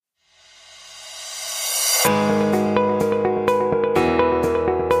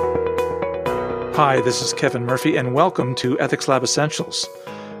Hi, this is Kevin Murphy, and welcome to Ethics Lab Essentials,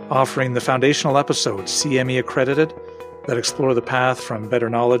 offering the foundational episodes, CME accredited, that explore the path from better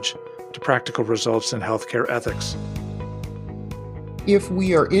knowledge to practical results in healthcare ethics. If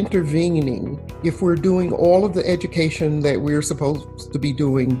we are intervening, if we're doing all of the education that we're supposed to be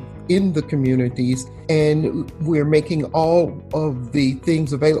doing in the communities, and we're making all of the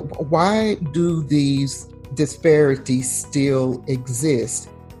things available, why do these disparities still exist?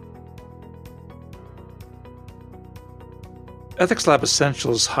 Ethics Lab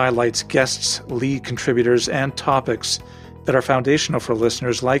Essentials highlights guests, lead contributors, and topics that are foundational for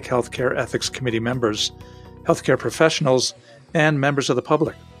listeners like healthcare ethics committee members, healthcare professionals, and members of the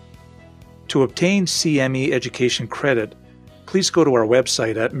public. To obtain CME education credit, please go to our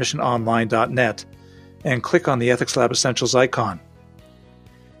website at missiononline.net and click on the Ethics Lab Essentials icon.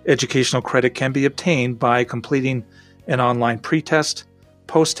 Educational credit can be obtained by completing an online pre-test,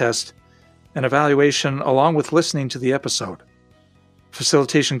 post-test, and evaluation along with listening to the episode.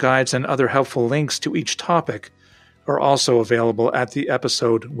 Facilitation guides and other helpful links to each topic are also available at the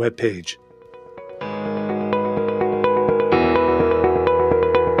episode webpage.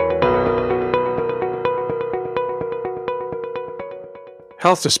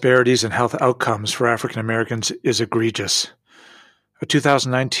 Health disparities and health outcomes for African Americans is egregious. A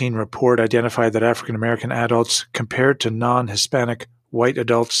 2019 report identified that African American adults, compared to non-Hispanic white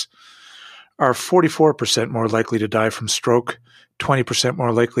adults, are 44% more likely to die from stroke, 20%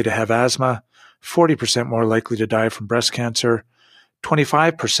 more likely to have asthma, 40% more likely to die from breast cancer,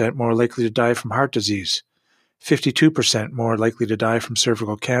 25% more likely to die from heart disease, 52% more likely to die from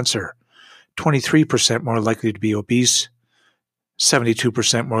cervical cancer, 23% more likely to be obese,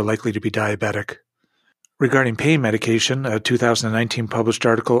 72% more likely to be diabetic. Regarding pain medication, a 2019 published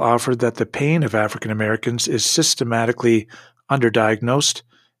article offered that the pain of African Americans is systematically underdiagnosed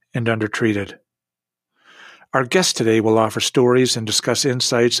and undertreated. Our guest today will offer stories and discuss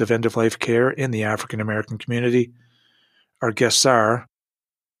insights of end-of-life care in the African American community. Our guests are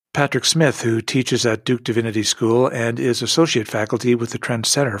Patrick Smith, who teaches at Duke Divinity School and is associate faculty with the Trent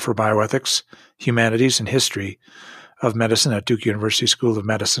Center for Bioethics, Humanities, and History of Medicine at Duke University School of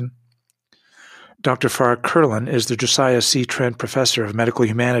Medicine. Dr. Farah Kurlan is the Josiah C. Trent Professor of Medical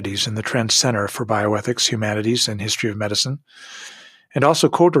Humanities in the Trent Center for Bioethics, Humanities, and History of Medicine, and also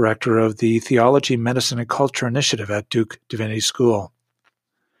co-director of the Theology, Medicine, and Culture Initiative at Duke Divinity School.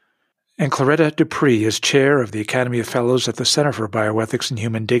 And Claretta Dupree is chair of the Academy of Fellows at the Center for Bioethics and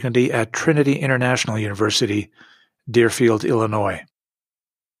Human Dignity at Trinity International University, Deerfield, Illinois.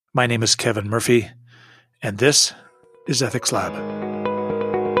 My name is Kevin Murphy, and this is Ethics Lab.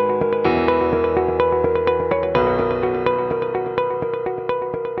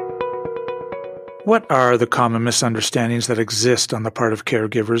 What are the common misunderstandings that exist on the part of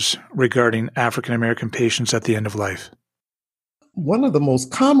caregivers regarding African American patients at the end of life? One of the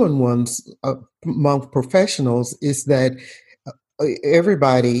most common ones among professionals is that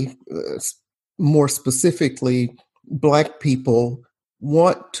everybody, more specifically Black people,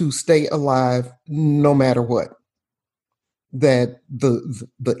 want to stay alive no matter what. That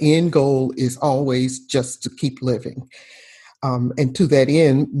the end goal is always just to keep living. And to that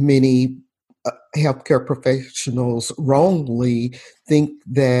end, many healthcare professionals wrongly think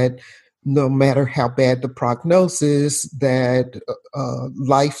that no matter how bad the prognosis, that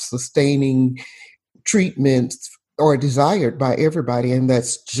life-sustaining treatments are desired by everybody, and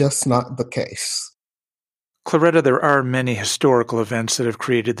that's just not the case. Claretta, there are many historical events that have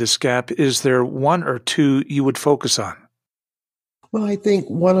created this gap. Is there one or two you would focus on? Well, I think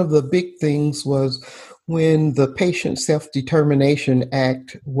one of the big things was when the Patient Self-Determination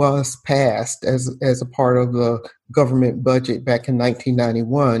Act was passed as a part of the government budget back in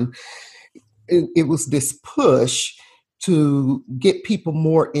 1991, it was this push to get people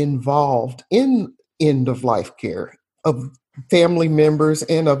more involved in end-of-life care of family members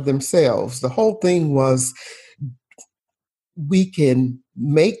and of themselves. The whole thing was, we can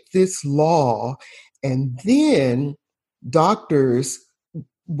make this law, and then doctors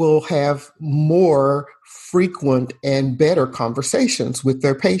will have more frequent and better conversations with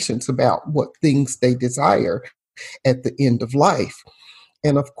their patients about what things they desire at the end of life.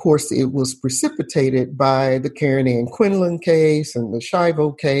 And of course, it was precipitated by the Karen Ann Quinlan case and the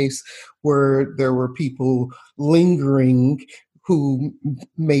Shivo case, where there were people lingering who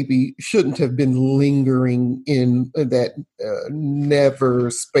maybe shouldn't have been lingering in that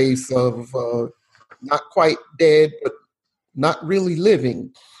never space of not quite dead, but not really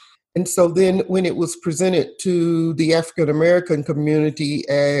living. And so then when it was presented to the African American community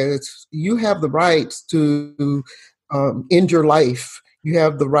as you have the rights to end your life, you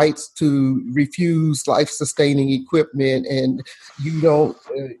have the rights to refuse life sustaining equipment, and you don't,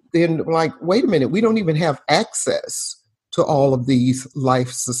 then like, wait a minute, we don't even have access to all of these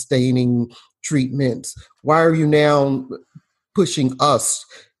life sustaining treatments. Why are you now pushing us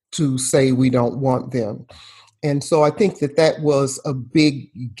to say we don't want them? And so I think that that was a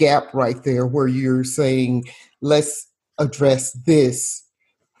big gap right there where you're saying, let's address this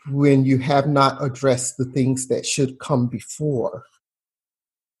when you have not addressed the things that should come before.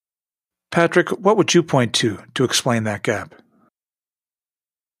 Patrick, what would you point to explain that gap?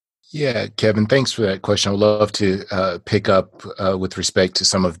 Yeah, Kevin, thanks for that question. I would love to pick up with respect to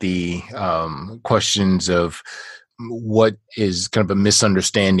some of the questions of what is kind of a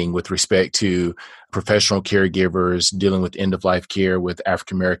misunderstanding with respect to professional caregivers dealing with end-of-life care with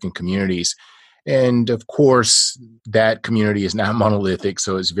African American communities. And of course, that community is not monolithic,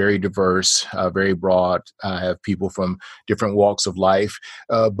 so it's very diverse, very broad. I have people from different walks of life,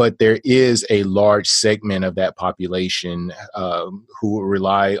 but there is a large segment of that population who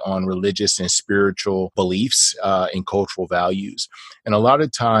rely on religious and spiritual beliefs and cultural values. And a lot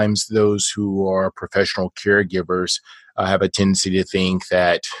of times, those who are professional caregivers have a tendency to think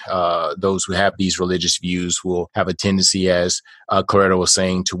that those who have these religious views will have a tendency, as Coretta was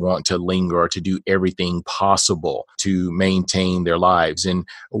saying, to want to linger or to do everything possible to maintain their lives. And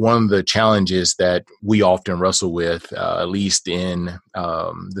one of the challenges that we often wrestle with, at least in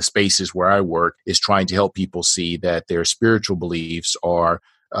the spaces where I work, is trying to help people see that their spiritual beliefs are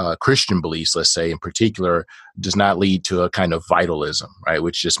Christian beliefs, let's say in particular, does not lead to a kind of vitalism, right?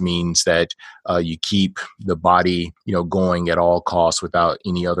 Which just means that you keep the body, going at all costs without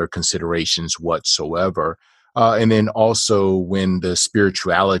any other considerations whatsoever. And then also when the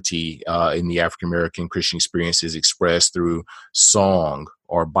spirituality in the African American Christian experience is expressed through song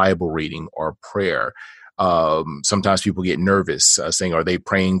or Bible reading or prayer. Sometimes people get nervous saying, are they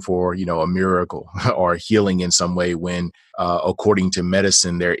praying for, a miracle or healing in some way when, according to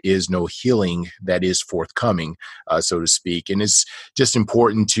medicine, there is no healing that is forthcoming, so to speak. And it's just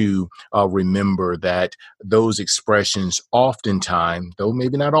important to remember that those expressions oftentimes, though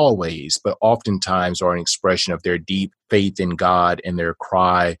maybe not always, but oftentimes are an expression of their deep faith in God and their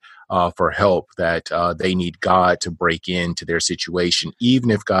cry for help, that they need God to break into their situation, even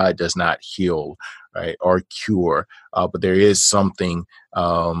if God does not heal, right, or cure. But there is something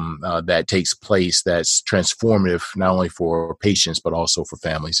that takes place that's transformative, not only for patients, but also for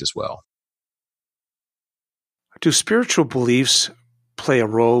families as well. Do spiritual beliefs play a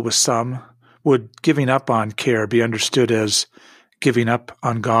role with some? Would giving up on care be understood as giving up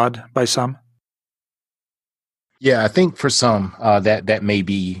on God by some? Yeah, I think for some that may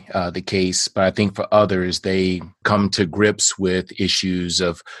be the case, but I think for others, they come to grips with issues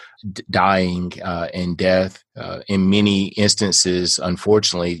of dying and death. In many instances,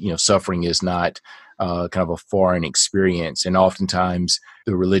 unfortunately, suffering is not kind of a foreign experience, and oftentimes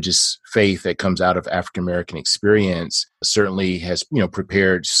the religious faith that comes out of African American experience certainly has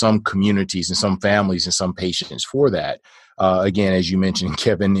prepared some communities and some families and some patients for that. Again, as you mentioned,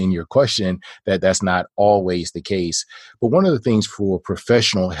 Kevin, in your question, that's not always the case. But one of the things for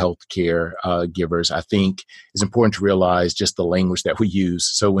professional healthcare givers, I think, is important to realize just the language that we use.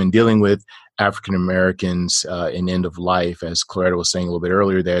 So when dealing with African Americans in end of life, as Coretta was saying a little bit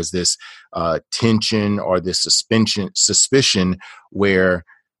earlier, there's this tension or this suspicion where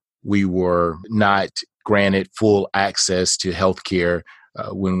we were not granted full access to healthcare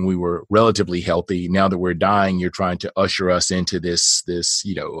when we were relatively healthy. Now that we're dying, you're trying to usher us into this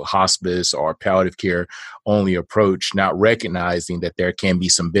hospice or palliative care only approach, not recognizing that there can be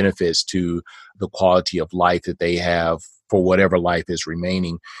some benefits to the quality of life that they have for whatever life is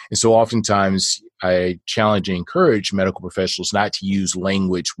remaining. And so oftentimes I challenge and encourage medical professionals not to use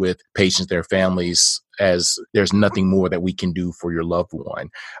language with patients, their families, as there's nothing more that we can do for your loved one.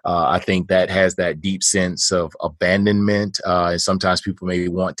 I think that has that deep sense of abandonment. And sometimes people maybe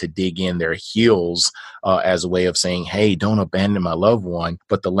want to dig in their heels as a way of saying, hey, don't abandon my loved one.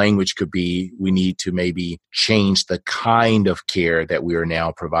 But the language could be, we need to maybe change the kind of care that we are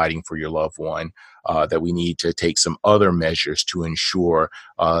now providing for your loved one. That we need to take some other measures to ensure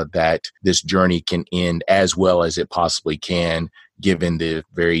that this journey can end as well as it possibly can, given the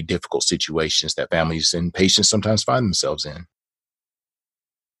very difficult situations that families and patients sometimes find themselves in.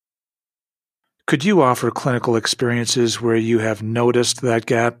 Could you offer clinical experiences where you have noticed that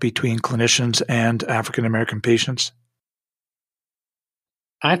gap between clinicians and African American patients?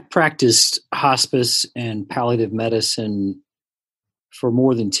 I've practiced hospice and palliative medicine for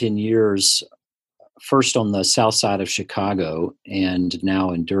more than 10 years, first on the south side of Chicago and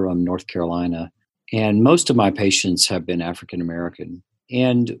now in Durham, North Carolina. And most of my patients have been African American.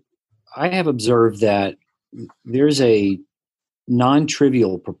 And I have observed that there's a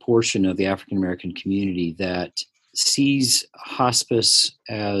non-trivial proportion of the African American community that sees hospice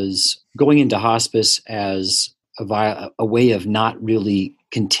as going into hospice as a way of not really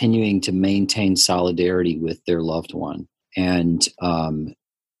continuing to maintain solidarity with their loved one and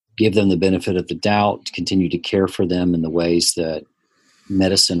give them the benefit of the doubt, continue to care for them in the ways that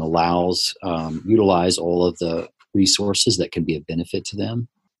medicine allows, utilize all of the resources that can be of benefit to them.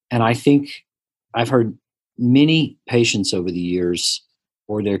 And I think I've heard many patients over the years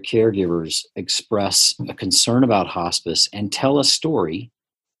or their caregivers express a concern about hospice and tell a story,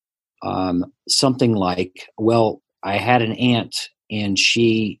 something like, well, I had an aunt and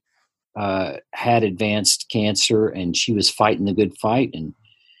she had advanced cancer and she was fighting the good fight and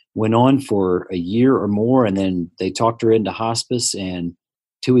went on for a year or more. And then they talked her into hospice and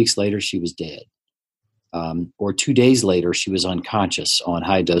 2 weeks later she was dead. Or 2 days later, she was unconscious on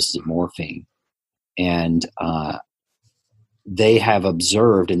high doses of morphine. And they have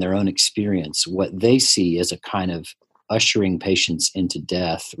observed in their own experience what they see as a kind of ushering patients into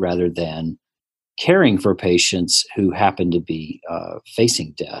death rather than caring for patients who happen to be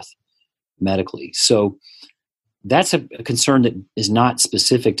facing death medically. So that's a concern that is not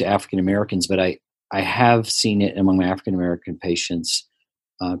specific to African Americans, but I have seen it among my African American patients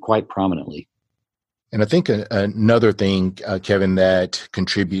quite prominently. And I think another thing, Kevin, that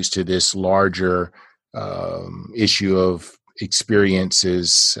contributes to this larger issue of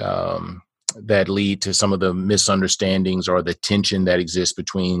experiences that lead to some of the misunderstandings or the tension that exists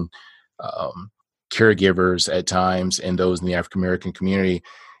between caregivers at times and those in the African American community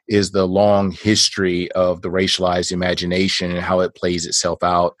is the long history of the racialized imagination and how it plays itself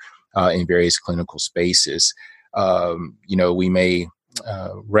out in various clinical spaces. We may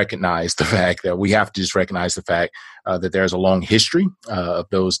recognize the fact that we have to just recognize the fact that there's a long history of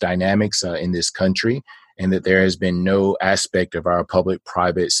those dynamics in this country, and that there has been no aspect of our public,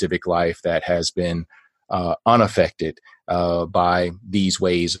 private, civic life that has been unaffected by these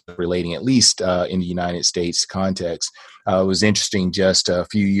ways of relating, at least in the United States context. It was interesting, just a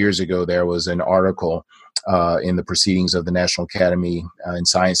few years ago, there was an article in the Proceedings of the National Academy in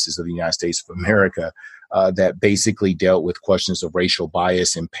Sciences of the United States of America that basically dealt with questions of racial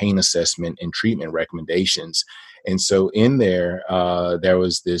bias in pain assessment and treatment recommendations. And so in there, there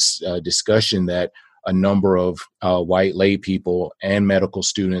was this discussion that a number of white lay people and medical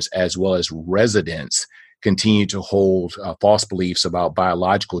students, as well as residents, continue to hold false beliefs about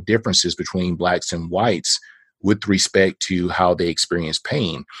biological differences between blacks and whites with respect to how they experience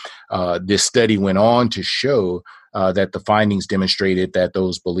pain. This study went on to show that the findings demonstrated that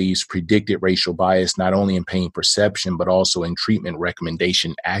those beliefs predicted racial bias not only in pain perception, but also in treatment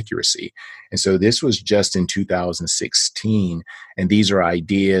recommendation accuracy. And so this was just in 2016. And these are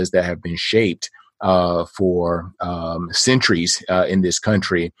ideas that have been shaped for centuries in this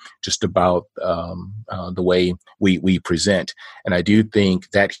country, just about the way we present. And I do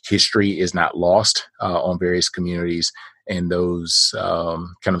think that history is not lost on various communities, and those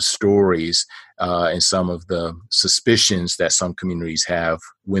kind of stories and some of the suspicions that some communities have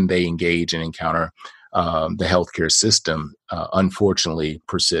when they engage and encounter the healthcare system, unfortunately,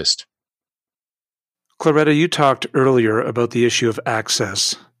 persist. Claretta, you talked earlier about the issue of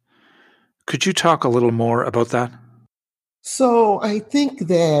access. Could you talk a little more about that? So I think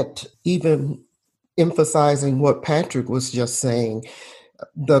that even emphasizing what Patrick was just saying,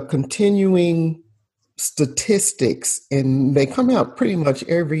 the continuing statistics, and they come out pretty much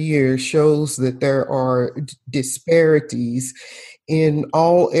every year, shows that there are disparities in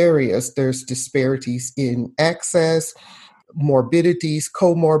all areas. There's disparities in access, morbidities,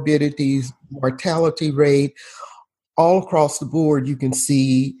 comorbidities, mortality rate. All across the board, you can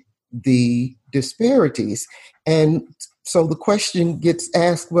see the disparities. And so the question gets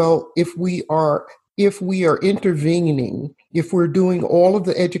asked, well, if we are intervening, if we're doing all of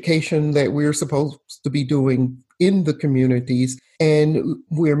the education that we're supposed to be doing in the communities, and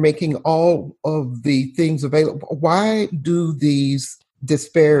we're making all of the things available, why do these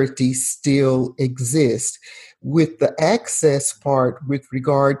disparities still exist? With the access part, with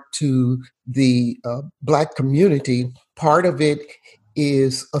regard to the Black community, part of it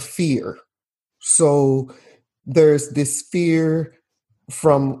is a fear. So there's this fear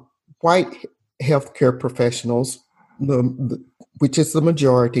from white healthcare professionals, which is the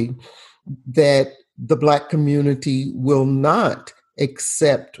majority, that the Black community will not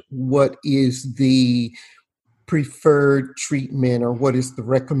accept what is the preferred treatment or what is the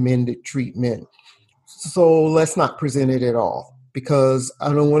recommended treatment. So let's not present it at all, because I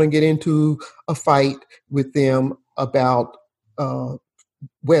don't want to get into a fight with them about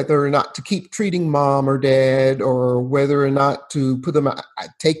whether or not to keep treating mom or dad, or whether or not to put them,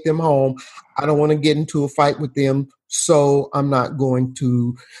 take them home. I don't want to get into a fight with them, so I'm not going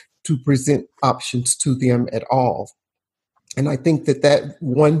to present options to them at all. And I think that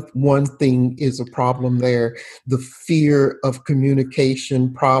one thing is a problem there: the fear of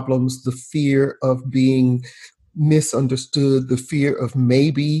communication problems, the fear of being misunderstood, the fear of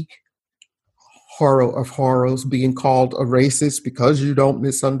maybe horror of horrors being called a racist because you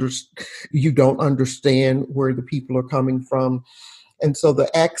don't understand where the people are coming from. And so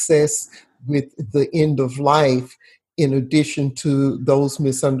the access with the end of life, in addition to those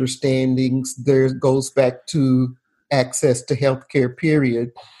misunderstandings, there goes back to access to healthcare, period.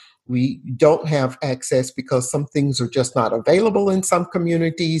 We don't have access because some things are just not available in some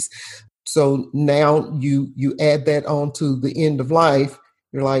communities. So now you add that on to the end of life.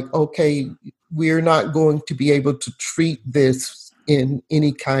 You're like, okay, we're not going to be able to treat this in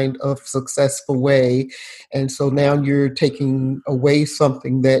any kind of successful way. And so now you're taking away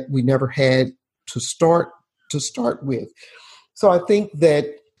something that we never had to start with. So I think that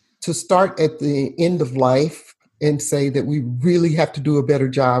to start at the end of life and say that we really have to do a better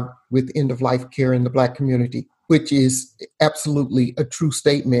job with end of life care in the Black community, which is absolutely a true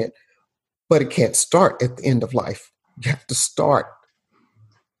statement, but it can't start at the end of life. You have to start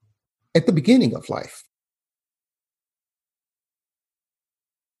at the beginning of life.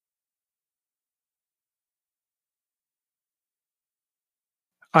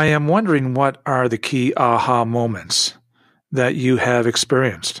 I am wondering, what are the key aha moments that you have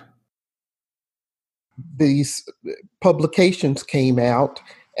experienced? These publications came out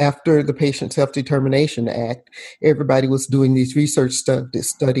after the Patient Self-Determination Act. Everybody was doing these research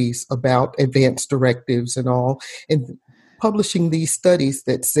studies about advance directives and all, and publishing these studies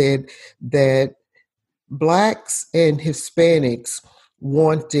that said that Blacks and Hispanics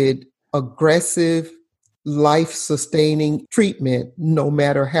wanted aggressive, life-sustaining treatment, no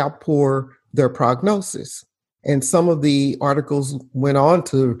matter how poor their prognosis. And some of the articles went on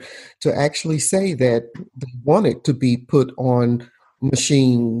to actually say that they wanted to be put on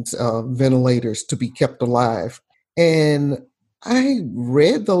machines, ventilators, to be kept alive. And I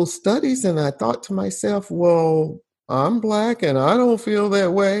read those studies and I thought to myself, well, I'm Black and I don't feel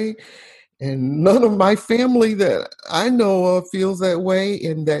that way. And none of my family that I know of feels that way.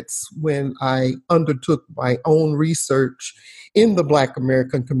 And that's when I undertook my own research in the Black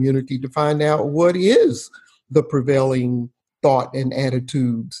American community to find out what is the prevailing thought and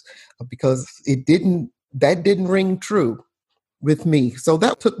attitudes, because that didn't ring true with me. So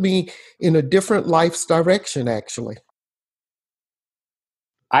that took me in a different life's direction, actually.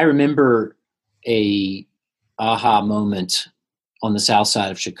 I remember a aha moment on the south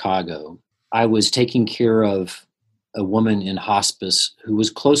side of Chicago. I was taking care of a woman in hospice who was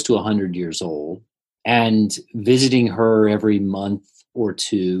close to 100 years old, and visiting her every month or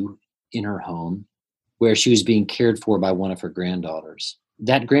two in her home, where she was being cared for by one of her granddaughters.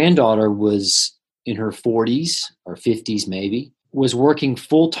 That granddaughter was in her 40s or 50s maybe, was working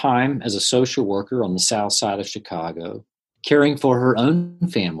full-time as a social worker on the south side of Chicago, caring for her own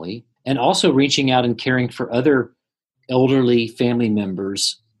family, and also reaching out and caring for other elderly family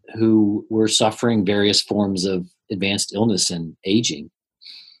members who were suffering various forms of advanced illness and aging.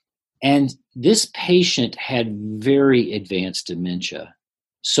 And this patient had very advanced dementia,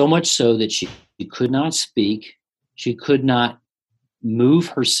 so much so that she could not speak. She could not move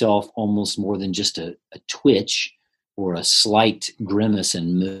herself almost more than just a twitch or a slight grimace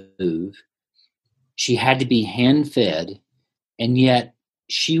and move. She had to be hand-fed, and yet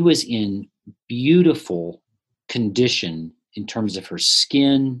she was in beautiful condition in terms of her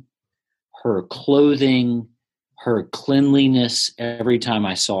skin, her clothing, her cleanliness every time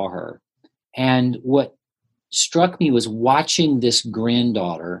I saw her. And what struck me was watching this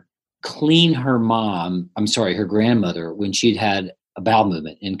granddaughter clean her grandmother, when she'd had a bowel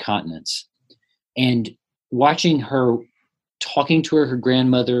movement, incontinence, and watching her talking to her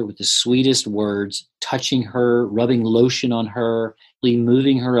grandmother with the sweetest words, touching her, rubbing lotion on her,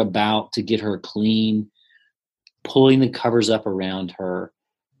 moving her about to get her clean, pulling the covers up around her,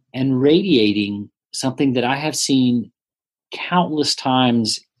 and radiating something that I have seen countless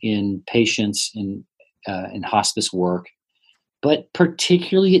times in patients in hospice work, but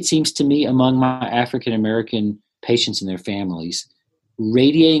particularly it seems to me among my African American patients and their families,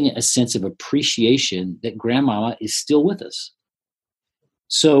 radiating a sense of appreciation that grandmama is still with us.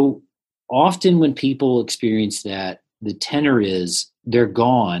 So often when people experience that, the tenor is they're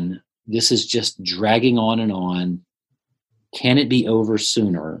gone. This is just dragging on and on. Can it be over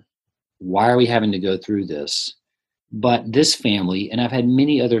sooner? Why are we having to go through this? But this family, and I've had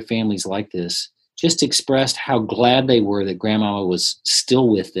many other families like this, just expressed how glad they were that grandmama was still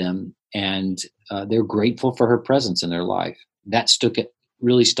with them, and they're grateful for her presence in their life. That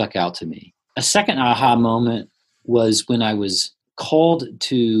really stuck out to me. A second aha moment was when I was called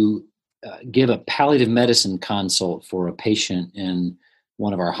to give a palliative medicine consult for a patient in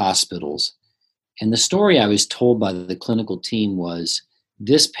one of our hospitals. And the story I was told by the clinical team was,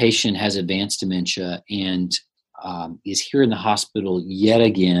 this patient has advanced dementia and is here in the hospital yet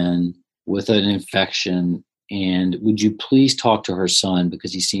again with an infection. And would you please talk to her son,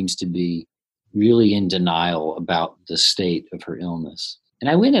 because he seems to be really in denial about the state of her illness. And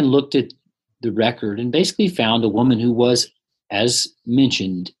I went and looked at the record and basically found a woman who was, as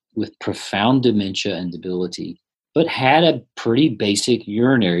mentioned, with profound dementia and debility, but had a pretty basic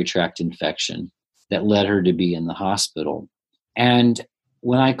urinary tract infection that led her to be in the hospital. And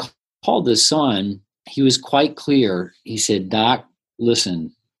when I called the son, he was quite clear. He said, "Doc,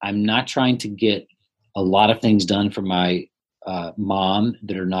 listen, I'm not trying to get a lot of things done for my mom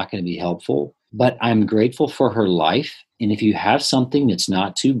that are not going to be helpful, but I'm grateful for her life. And if you have something that's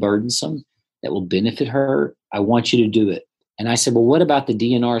not too burdensome that will benefit her, I want you to do it." And I said, "Well, what about the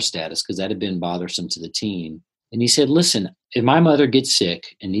DNR status?" Because that had been bothersome to the team. And he said, "Listen, if my mother gets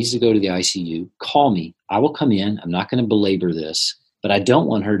sick and needs to go to the ICU, call me. I will come in. I'm not going to belabor this, but I don't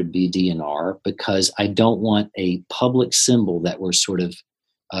want her to be DNR because I don't want a public symbol that we're sort of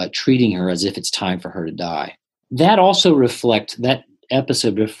treating her as if it's time for her to die." That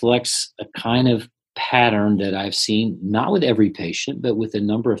episode reflects a kind of pattern that I've seen, not with every patient, but with a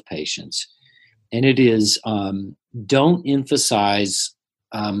number of patients. And it is, don't emphasize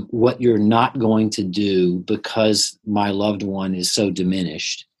what you're not going to do because my loved one is so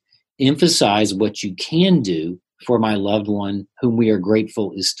diminished. Emphasize what you can do for my loved one, whom we are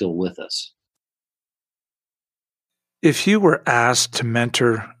grateful is still with us. If you were asked to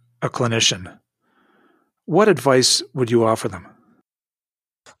mentor a clinician, what advice would you offer them?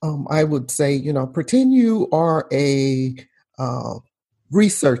 I would say, pretend you are a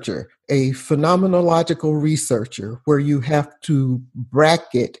researcher, a phenomenological researcher, where you have to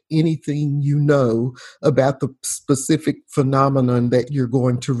bracket anything you know about the specific phenomenon that you're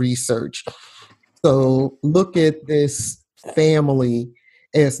going to research. So look at this family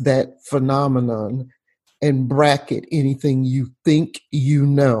as that phenomenon and bracket anything you think you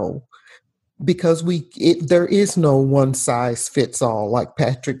know. Because there is no one size fits all. Like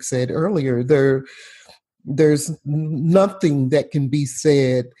Patrick said earlier, there's nothing that can be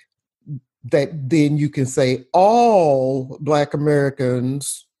said that then you can say all Black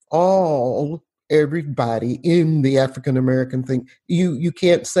Americans, everybody in the African American thing. You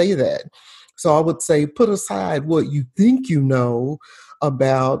can't say that. So I would say put aside what you think you know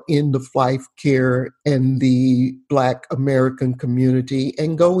about end-of-life care and the Black American community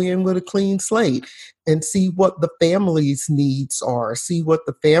and go in with a clean slate and see what the family's needs are, see what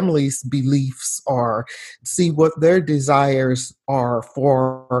the family's beliefs are, see what their desires are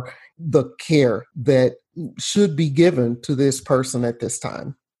for the care that should be given to this person at this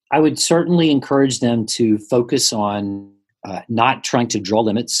time. I would certainly encourage them to focus on not trying to draw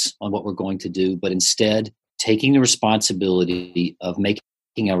limits on what we're going to do, but instead taking the responsibility of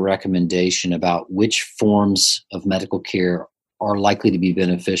making a recommendation about which forms of medical care are likely to be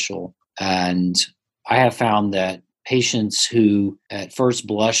beneficial. And I have found that patients who at first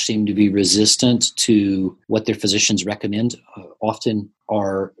blush seem to be resistant to what their physicians recommend often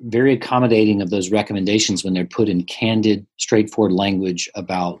are very accommodating of those recommendations when they're put in candid, straightforward language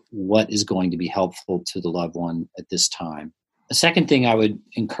about what is going to be helpful to the loved one at this time. The second thing I would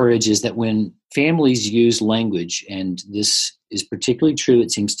encourage is that when families use language, and this is particularly true,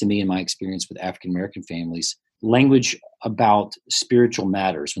 it seems to me in my experience with African American families, language about spiritual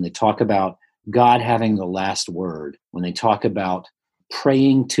matters, when they talk about God having the last word, when they talk about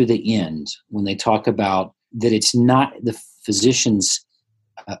praying to the end, when they talk about that it's not the physician's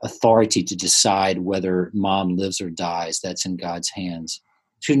authority to decide whether mom lives or dies, that's in God's hands,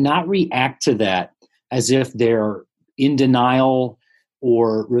 to not react to that as if they're in denial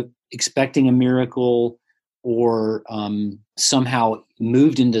or expecting a miracle or somehow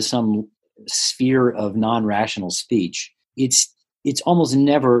moved into some sphere of non-rational speech. It's almost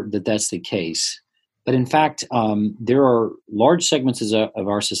never that that's the case. But in fact, there are large segments of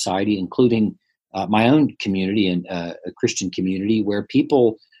our society, including my own community and a Christian community, where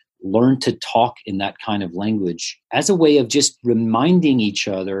people learn to talk in that kind of language as a way of just reminding each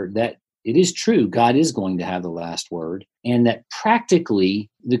other that it is true, God is going to have the last word. And that practically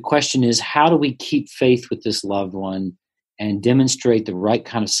the question is, how do we keep faith with this loved one and demonstrate the right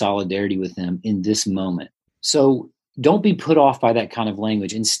kind of solidarity with them in this moment? So don't be put off by that kind of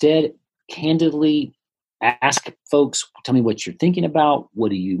language. Instead, candidly ask folks, tell me what you're thinking about. What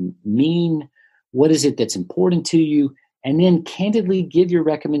do you mean? What is it that's important to you? And then candidly give your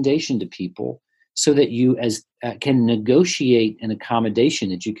recommendation to people so that you can negotiate an accommodation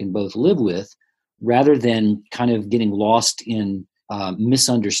that you can both live with, rather than kind of getting lost in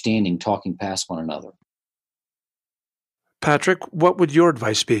misunderstanding, talking past one another. Patrick, what would your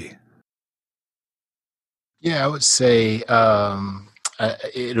advice be? Yeah, I would say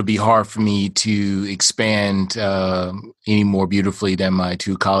it'll be hard for me to expand any more beautifully than my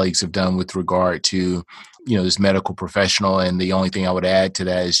two colleagues have done with regard to, this medical professional. And the only thing I would add to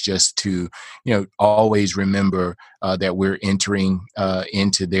that is just to, always remember that we're entering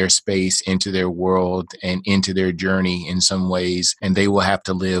into their space, into their world, and into their journey in some ways. And they will have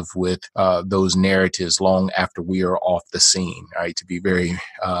to live with those narratives long after we are off the scene, right? To be very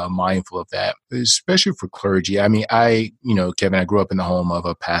mindful of that, especially for clergy. I mean, Kevin, I grew up in the home of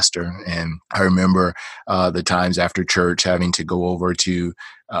a pastor, and I remember the times after church having to go over to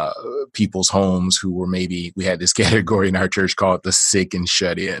people's homes who were we had this category in our church called the sick and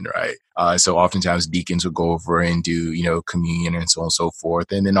shut in, right? So oftentimes deacons would go over and do, communion and so on and so forth.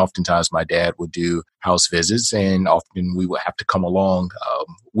 And then oftentimes my dad would do house visits, and often we would have to come along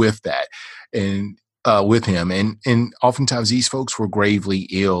with that and with him. And oftentimes these folks were gravely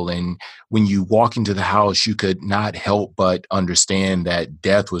ill. And when you walk into the house, you could not help but understand that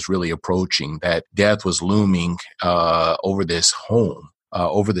death was really approaching, that death was looming over this home.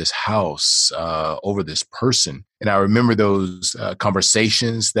 Over this house, over this person. And I remember those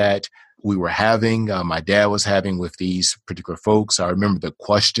conversations that we were having, my dad was having with these particular folks. I remember the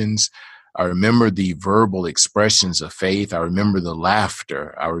questions. I remember the verbal expressions of faith. I remember the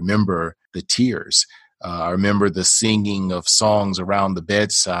laughter. I remember the tears. I remember the singing of songs around the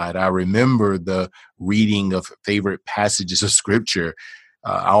bedside. I remember the reading of favorite passages of scripture.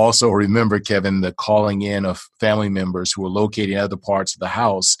 I also remember, Kevin, the calling in of family members who were located in other parts of the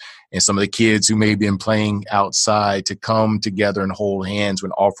house, and some of the kids who may have been playing outside to come together and hold hands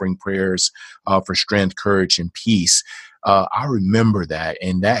when offering prayers for strength, courage, and peace. I remember that,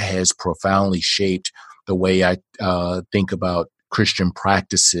 and that has profoundly shaped the way I think about Christian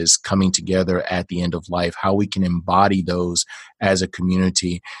practices coming together at the end of life, how we can embody those as a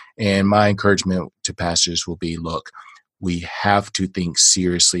community. And my encouragement to pastors will be, look, we have to think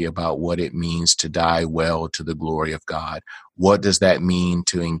seriously about what it means to die well to the glory of God. What does that mean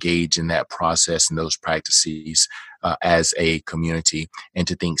to engage in that process and those practices as a community, and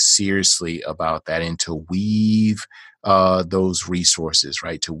to think seriously about that and to weave those resources,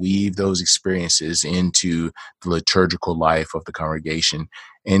 right? To weave those experiences into the liturgical life of the congregation,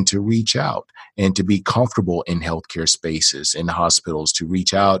 and to reach out and to be comfortable in healthcare spaces, in hospitals, to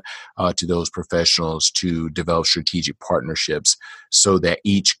reach out to those professionals, to develop strategic partnerships so that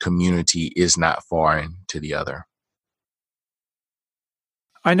each community is not foreign to the other.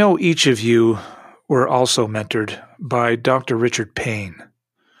 I know each of you were also mentored by Dr. Richard Payne.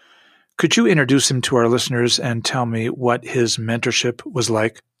 Could you introduce him to our listeners and tell me what his mentorship was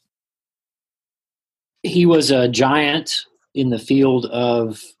like? He was a giant in the field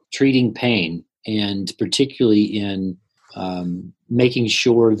of treating pain, and particularly in making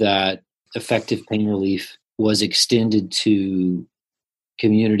sure that effective pain relief was extended to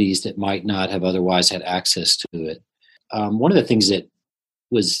communities that might not have otherwise had access to it. One of the things that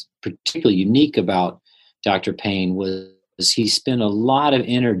was particularly unique about Dr. Payne was he spent a lot of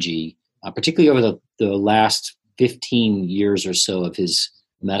energy, particularly over the last 15 years or so of his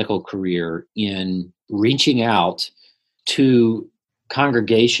medical career, in reaching out to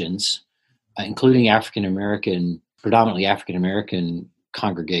congregations, including predominantly African American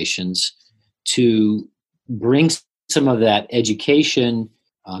congregations, to bring some of that education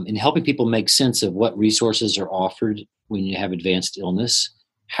in helping people make sense of what resources are offered when you have advanced illness,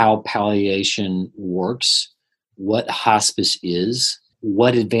 how palliation works, what hospice is,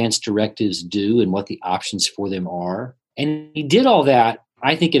 what advance directives do, and what the options for them are. And he did all that,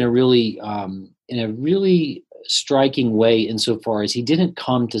 I think, in a really striking way, insofar as he didn't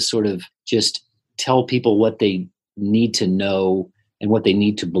come to sort of just tell people what they need to know and what they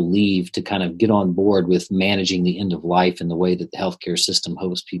need to believe to kind of get on board with managing the end of life in the way that the healthcare system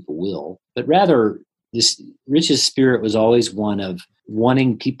hopes people will. But rather, Rich's spirit was always one of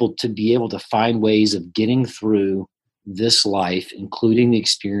wanting people to be able to find ways of getting through this life, including the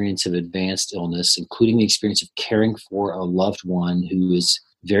experience of advanced illness, including the experience of caring for a loved one who is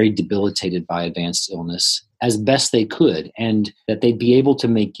very debilitated by advanced illness as best they could, and that they'd be able to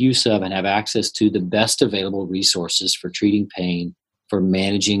make use of and have access to the best available resources for treating pain, for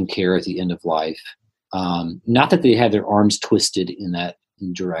managing care at the end of life. Not that they had their arms twisted in that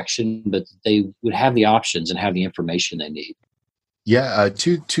direction, but they would have the options and have the information they need. Yeah,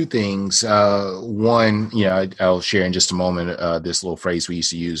 two things. One, I'll share in just a moment this little phrase we used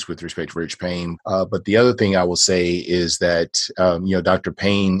to use with respect to Rich Payne. But the other thing I will say is that Dr.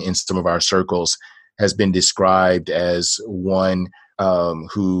 Payne in some of our circles has been described as one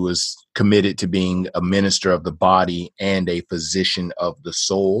who was committed to being a minister of the body and a physician of the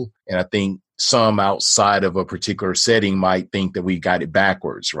soul. And I think some outside of a particular setting might think that we got it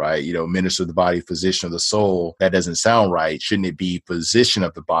backwards, right? Minister of the body, physician of the soul. That doesn't sound right. Shouldn't it be physician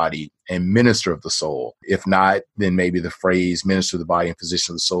of the body and minister of the soul? If not, then maybe the phrase minister of the body and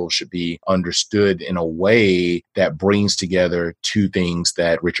physician of the soul should be understood in a way that brings together two things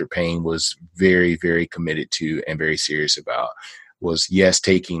that Richard Payne was very, very committed to and very serious about. Was, yes,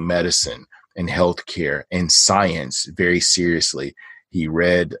 taking medicine and healthcare and science very seriously. He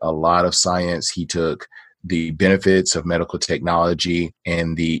read a lot of science. He took the benefits of medical technology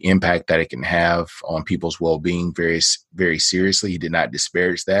and the impact that it can have on people's well-being very, very seriously. He did not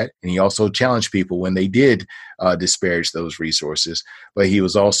disparage that. And he also challenged people when they did disparage those resources. But he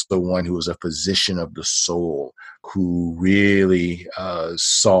was also one who was a physician of the soul, who really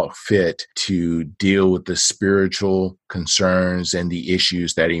saw fit to deal with the spiritual concerns and the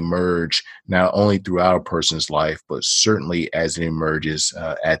issues that emerge not only throughout a person's life, but certainly as it emerges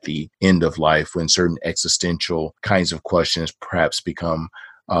at the end of life, when certain existential kinds of questions perhaps become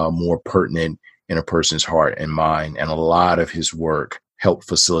more pertinent in a person's heart and mind. And a lot of his work helped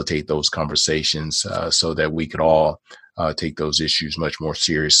facilitate those conversations so that we could all take those issues much more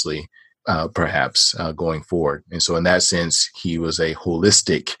seriously. Perhaps going forward. And so in that sense, he was a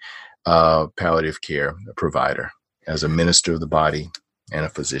holistic palliative care provider as a minister of the body and a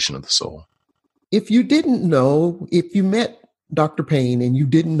physician of the soul. If you didn't know, if you met Dr. Payne and you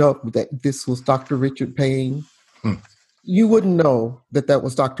didn't know that this was Dr. Richard Payne, you wouldn't know that that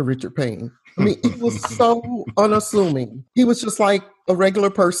was Dr. Richard Payne. I mean, he was so unassuming. He was just like a regular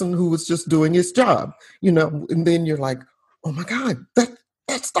person who was just doing his job, and then you're like, oh my God,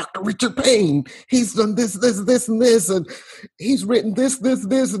 that's Dr. Richard Payne. He's done this, and this, and he's written this,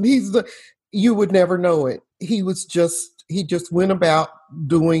 and you would never know it. He just went about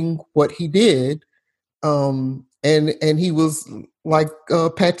doing what he did. And he was, like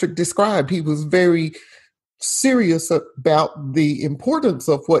Patrick described, he was very serious about the importance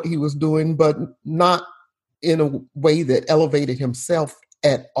of what he was doing, but not in a way that elevated himself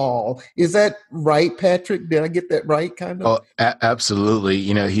at all. Is that right, Patrick? Did I get that right, kind of? Oh, absolutely.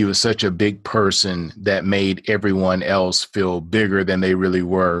 He was such a big person that made everyone else feel bigger than they really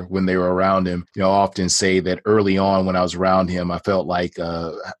were when they were around him. I often say that early on when I was around him, I felt like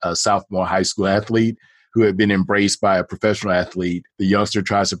a sophomore high school athlete who had been embraced by a professional athlete. The youngster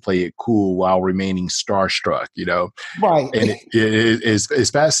tries to play it cool while remaining starstruck, Right. And it's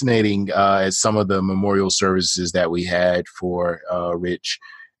fascinating at some of the memorial services that we had for Rich.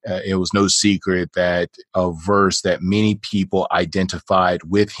 It was no secret that a verse that many people identified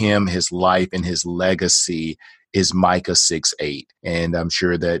with him, his life, and his legacy is Micah 6:8. And I'm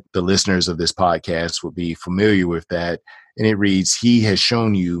sure that the listeners of this podcast will be familiar with that. And it reads, "He has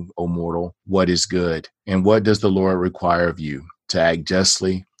shown you, O mortal, what is good. And what does the Lord require of you? To act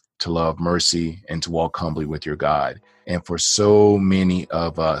justly, to love mercy, and to walk humbly with your God." And for so many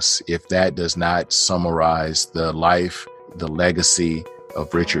of us, if that does not summarize the life, the legacy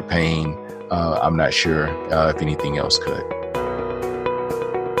of Richard Payne, I'm not sure if anything else could.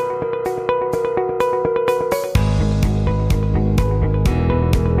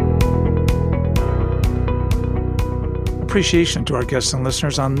 Appreciation to our guests and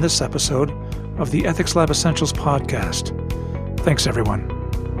listeners on this episode of the Ethics Lab Essentials podcast. Thanks, everyone.